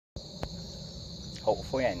好，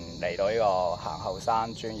歡迎嚟到呢個行後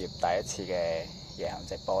山專業第一次嘅夜行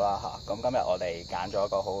直播啦嚇。咁今日我哋揀咗一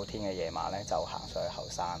個好好天嘅夜晚咧，就行上去後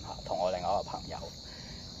山嚇，同我另外一個朋友。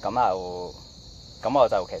咁我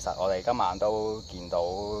就其實我哋今晚都見到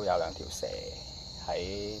有兩條蛇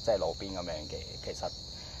喺即係路邊咁樣嘅，其實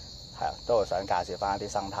係啊，都係想介紹翻一啲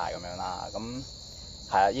生態咁樣啦。咁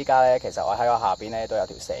係啊，依家咧其實我喺我下邊咧都有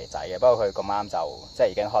條蛇仔嘅，不過佢咁啱就即係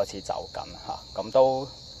已經開始走緊嚇，咁都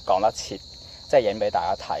講得切。即係影俾大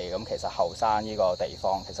家睇，咁其實後山呢個地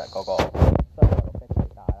方其實嗰個雖然係綠色地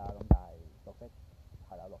帶啦，咁但係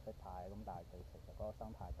綠色派，咁但係佢其實嗰個生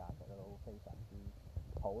態價值都非常之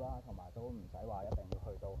好啦，同埋都唔使話一定要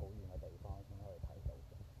去到好遠嘅地方先可以睇到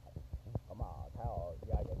嘅。咁睇下我依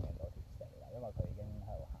家影唔影到條蛇啦，因為佢已經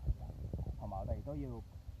喺度行緊，同埋我哋都要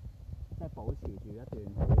即係保持住一段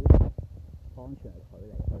好安全嘅距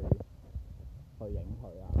離去影佢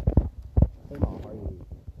啦，希望可以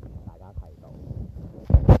大家睇到，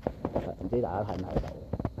唔知大家睇唔睇到？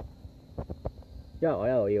因為我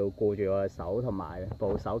一路要顧住我嘅手同埋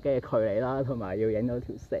部手機嘅距離啦，同埋要影到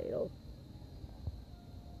條蛇咯。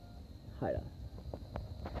係啦，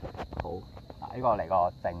好，呢個嚟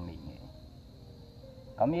個正面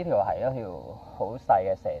嘅。咁呢條係一條好細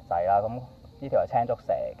嘅蛇仔啦，咁呢條係青竹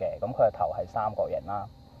蛇嘅，咁佢嘅頭係三角形啦，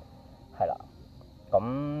係啦。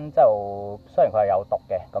咁就雖然佢係有毒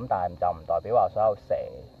嘅，咁但係就唔代表話所有蛇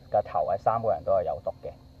嘅頭係三個人都係有毒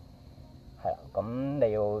嘅，係啦。咁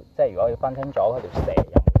你要即係如果要分清楚佢條蛇有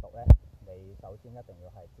冇毒咧，你首先一定要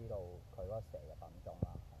係知道佢嗰個蛇嘅品種啦。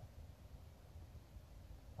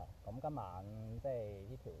係。咁今晚即係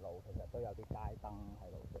呢條路其實都有啲街燈喺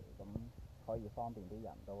度嘅，咁可以方便啲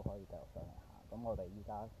人都可以繼續上嚟行。咁我哋依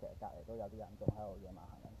家其實隔離都有啲人仲喺度夜晚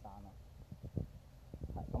行緊山啦。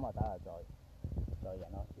係。咁我等下再影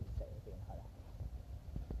多條蛇先，係啦。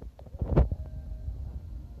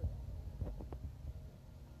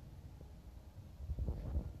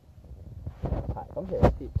係，咁其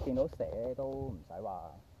實見到蛇咧都唔使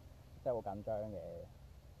話即係好緊張嘅，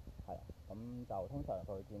係啦。咁就通常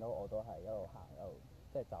佢見到我都係一路行一路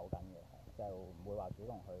即係走緊嘅，就唔會話主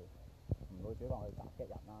動去襲擊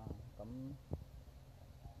人啦。咁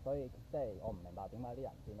所以即係我唔明白點解啲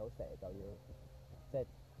人見到蛇就要即係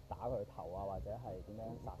打佢頭啊，或者係點樣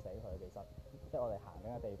殺死佢？其實即係我哋行緊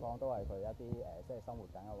嘅地方都係佢一啲即係生活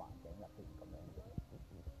緊嘅環境入邊咁樣嘅，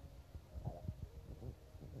係啦。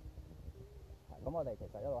咁我哋其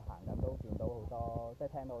實一路行緊都見到好多，即係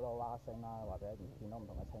聽到好多蛙聲啦，或者見到唔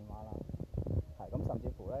同嘅青蛙啦。係咁，甚至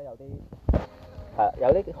乎咧有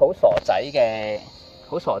啲好傻仔嘅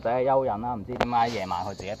蚯蚓啦，唔知點解夜晚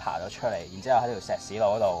佢自己爬咗出嚟，然之後喺條石屎路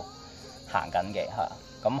嗰度行緊嘅嚇。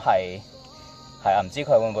咁係啊，唔知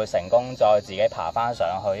佢會唔會成功再自己爬翻上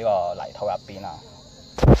去呢個泥土入邊啊？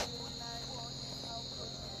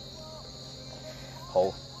好，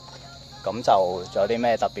咁就仲有啲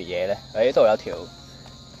咩特別嘢咧？呢度有條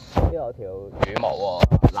羽毛喎，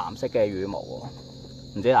藍色嘅羽毛喎，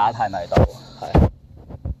唔知大家睇唔睇到？係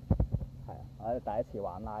啊，我第一次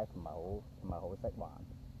玩 live，唔係好識玩，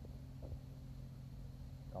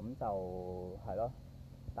咁就係咯，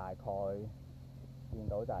大概見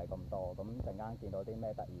到就係咁多。咁陣間見到啲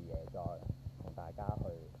咩得意嘢，再同大家去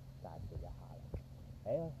介紹一下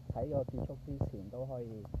啦。喺個結束之前都可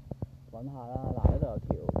以揾下啦。嗱，呢度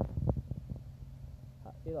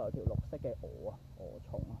有條綠色嘅蛾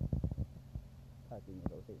蟲啊，睇下見唔見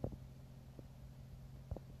到先。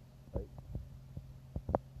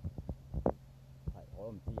我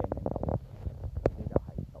都唔知影唔影到，總之就喺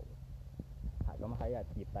度。係咁，喺葉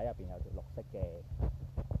底入邊有條綠色嘅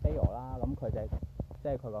飛蛾啦。咁佢即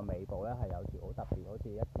係佢個尾部咧係有條好特別，好似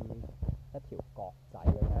一條角仔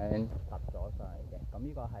咁樣突咗上嚟嘅。咁呢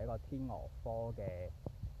個係一個天鵝科嘅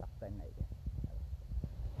特徵嚟嘅。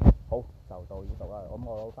好，就到呢度啦。咁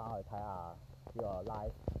我都翻去睇下呢個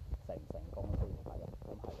live 成唔成功先。係啊，咁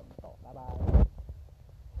係咁多，拜拜。